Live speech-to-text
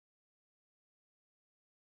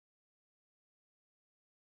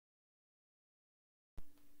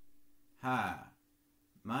Hi,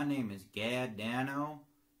 my name is Gadd Danno,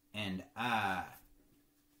 and I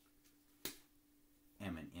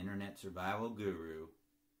am an internet survival guru.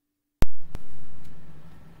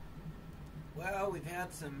 Well, we've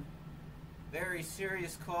had some very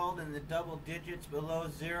serious cold in the double digits below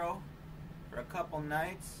zero for a couple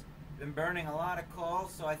nights. Been burning a lot of coal,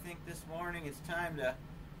 so I think this morning it's time to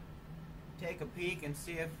take a peek and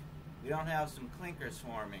see if we don't have some clinkers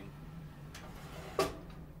forming.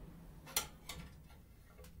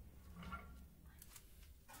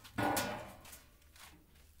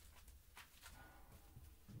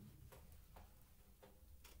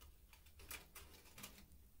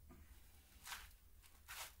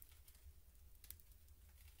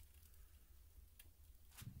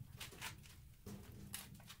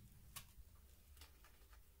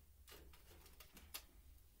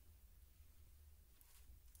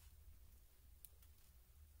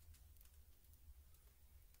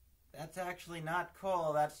 That's actually not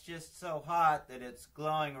coal, that's just so hot that it's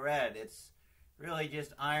glowing red. It's really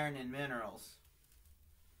just iron and minerals.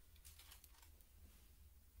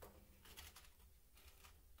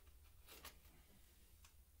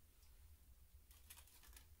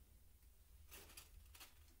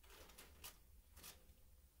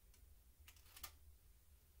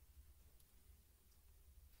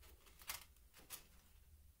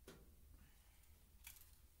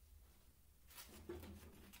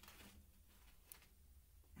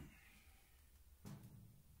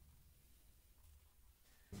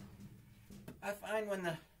 I find when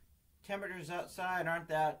the temperatures outside aren't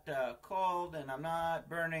that cold and I'm not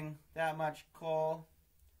burning that much coal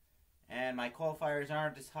and my coal fires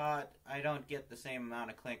aren't as hot, I don't get the same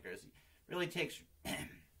amount of clinkers. It really takes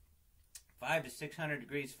 500 to 600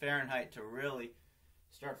 degrees Fahrenheit to really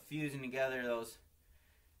start fusing together those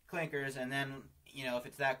clinkers, and then, you know, if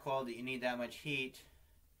it's that cold that you need that much heat,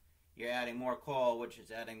 you're adding more coal, which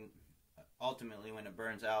is adding, ultimately when it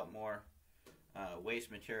burns out, more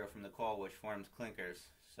waste material from the coal, which forms clinkers.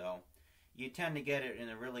 So you tend to get it in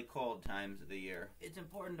the really cold times of the year. It's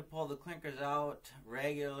important to pull the clinkers out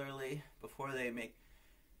regularly before they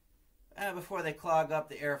clog up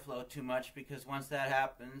the airflow too much, because once that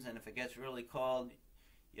happens, and if it gets really cold,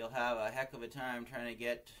 you'll have a heck of a time trying to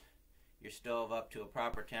get your stove up to a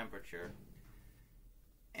proper temperature.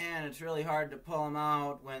 And it's really hard to pull them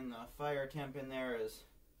out when the fire temp in there is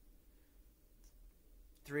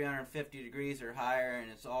 350 degrees or higher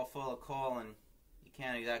and it's all full of coal, and you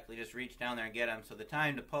can't exactly just reach down there and get them. So the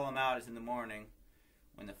time to pull them out is in the morning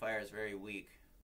when the fire is very weak.